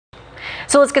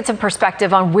So let's get some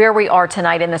perspective on where we are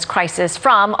tonight in this crisis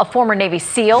from a former Navy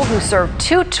SEAL who served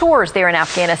 2 tours there in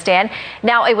Afghanistan,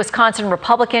 now a Wisconsin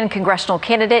Republican congressional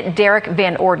candidate, Derek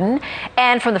Van Orden,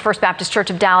 and from the First Baptist Church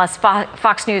of Dallas,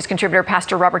 Fox News contributor,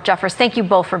 Pastor Robert Jeffress. Thank you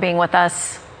both for being with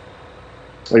us.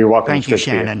 Well, you're welcome. Thank you,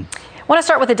 Shannon. I want to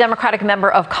start with a Democratic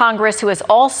member of Congress who is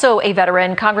also a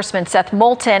veteran, Congressman Seth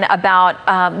Moulton,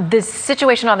 about this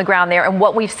situation on the ground there and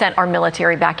what we've sent our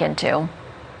military back into.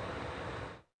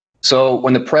 So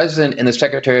when the president and the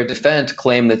secretary of defense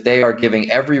claim that they are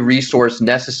giving every resource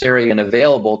necessary and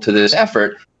available to this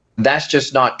effort, that's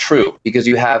just not true, because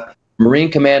you have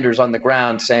Marine commanders on the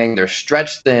ground saying they're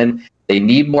stretched thin, they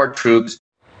need more troops.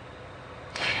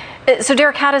 So,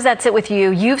 Derek, how does that sit with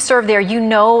you? You've served there. You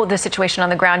know the situation on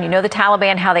the ground. You know the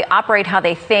Taliban, how they operate, how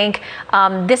they think.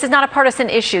 This is not a partisan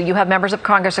issue. You have members of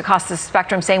Congress across the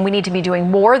spectrum saying we need to be doing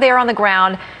more there on the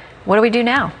ground. What do we do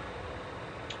now?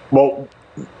 Well,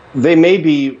 they may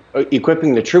be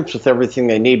equipping the troops with everything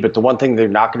they need, but the one thing they're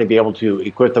not going to be able to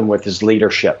equip them with is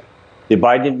leadership. The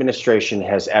Biden administration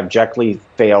has abjectly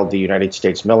failed the United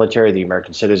States military, the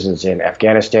American citizens in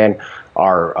Afghanistan,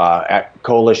 our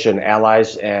coalition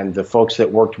allies, and the folks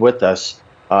that worked with us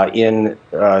in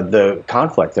the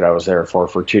conflict that I was there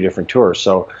for 2 different tours.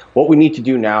 So what we need to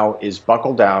do now is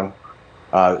buckle down.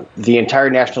 The entire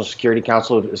National Security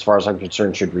Council, as far as I'm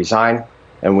concerned, should resign,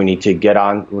 and we need to get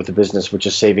on with the business, which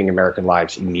is saving American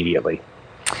lives immediately.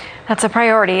 That's a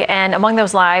priority. And among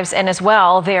those lives, and as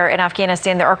well, there in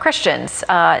Afghanistan, there are Christians.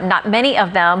 Not many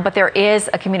of them, but there is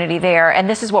a community there. And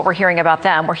this is what we're hearing about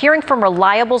them. We're hearing from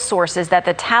reliable sources that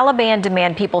the Taliban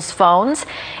demand people's phones.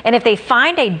 And if they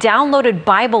find a downloaded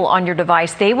Bible on your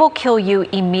device, they will kill you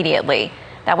immediately.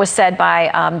 That was said by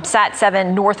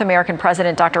SAT-7 North American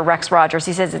President Dr. Rex Rogers.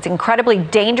 He says it's incredibly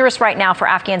dangerous right now for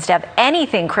Afghans to have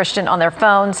anything Christian on their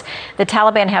phones. The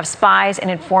Taliban have spies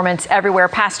and informants everywhere.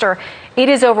 Pastor, it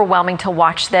is overwhelming to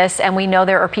watch this, and we know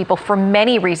there are people for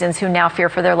many reasons who now fear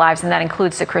for their lives, and that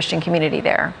includes the Christian community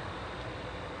there.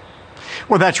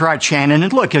 Well, that's right, Shannon.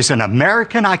 And look, as an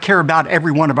American, I care about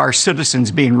every one of our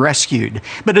citizens being rescued.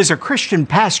 But as a Christian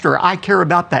pastor, I care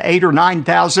about the 8,000 or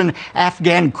 9,000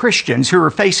 Afghan Christians who are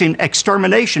facing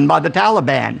extermination by the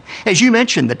Taliban. As you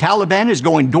mentioned, the Taliban is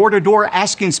going door to door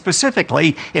asking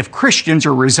specifically if Christians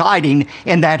are residing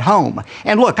in that home.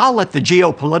 And look, I'll let the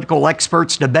geopolitical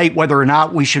experts debate whether or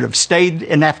not we should have stayed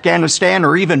in Afghanistan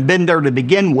or even been there to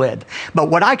begin with. But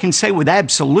what I can say with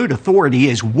absolute authority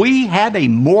is we have a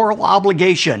moral obligation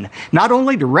not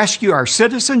only to rescue our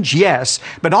citizens, yes,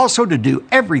 but also to do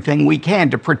everything we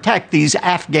can to protect these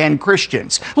Afghan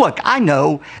Christians. Look, I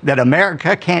know that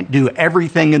America can't do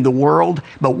everything in the world,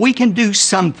 but we can do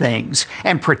some things.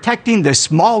 And protecting this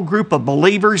small group of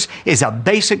believers is a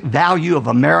basic value of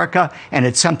America, and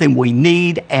it's something we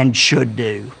need and should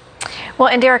do. Well,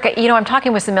 and Derek, you know, I'm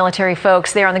talking with some military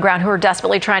folks there on the ground who are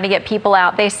desperately trying to get people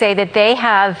out. They say that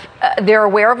they're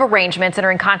aware of arrangements and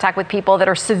are in contact with people that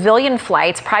are civilian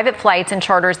flights, private flights and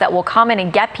charters that will come in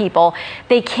and get people.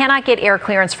 They cannot get air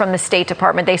clearance from the State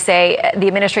Department. They say the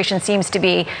administration seems to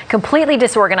be completely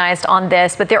disorganized on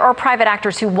this, but there are private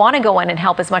actors who want to go in and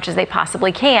help as much as they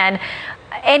possibly can.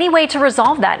 Any way to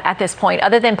resolve that at this point,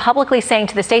 other than publicly saying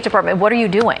to the State Department, what are you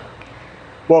doing?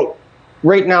 Well,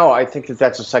 right now, I think that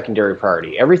that's a secondary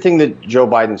priority. Everything that Joe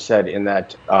Biden said in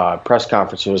that press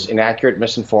conference was inaccurate,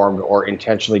 misinformed, or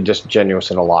intentionally disingenuous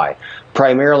and a lie.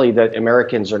 Primarily that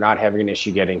Americans are not having an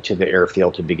issue getting to the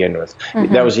airfield to begin with.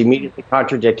 Mm-hmm. That was immediately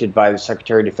contradicted by the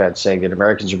Secretary of Defense saying that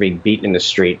Americans are being beaten in the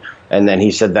street, and then he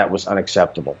said that was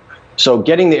unacceptable. So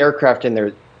getting the aircraft in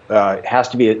there has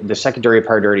to be the secondary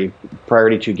priority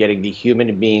to getting the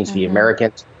human beings, mm-hmm. the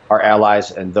Americans, our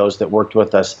allies, and those that worked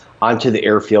with us onto the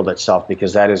airfield itself,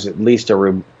 because that is at least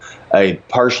a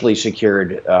partially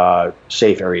secured,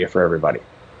 safe area for everybody.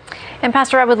 And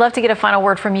Pastor, I would love to get a final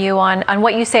word from you on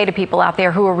what you say to people out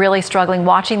there who are really struggling,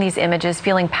 watching these images,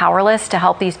 feeling powerless to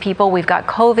help these people. We've got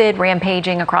COVID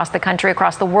rampaging across the country,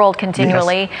 across the world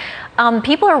continually. Yes.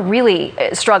 People are really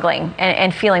struggling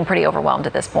and feeling pretty overwhelmed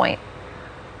at this point.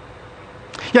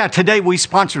 Yeah, today we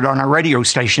sponsored on our radio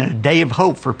station a day of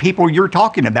hope for people you're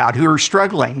talking about who are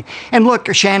struggling. And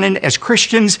look, Shannon, as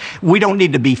Christians, we don't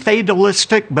need to be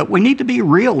fatalistic, but we need to be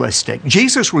realistic.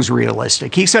 Jesus was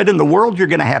realistic. He said in the world you're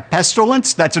going to have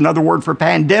pestilence, that's another word for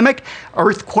pandemic,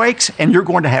 earthquakes, and you're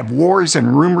going to have wars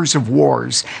and rumors of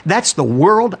wars. That's the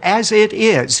world as it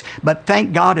is. But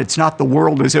thank God it's not the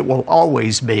world as it will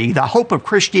always be. The hope of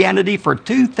Christianity for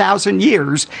 2,000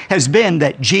 years has been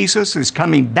that Jesus is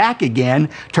coming back again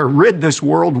to rid this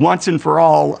world once and for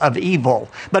all of evil.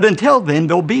 But until then,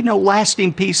 there'll be no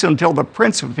lasting peace until the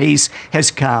Prince of Peace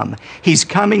has come. He's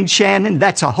coming, Shannon.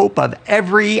 That's a hope of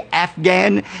every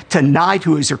Afghan tonight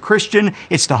who is a Christian.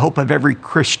 It's the hope of every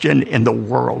Christian in the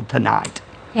world tonight.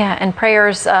 Yeah, and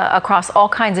prayers across all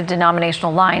kinds of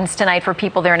denominational lines tonight for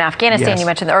people there in Afghanistan. Yes. You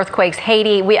mentioned the earthquakes,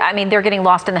 Haiti. I mean, they're getting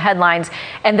lost in the headlines,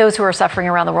 and those who are suffering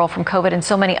around the world from COVID and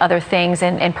so many other things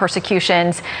and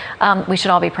persecutions. We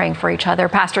should all be praying for each other.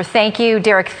 Pastor, thank you.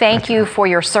 Derek, thank you for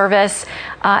your service,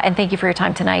 and thank you for your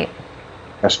time tonight.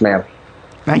 Yes, ma'am.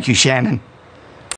 Thank you, Shannon.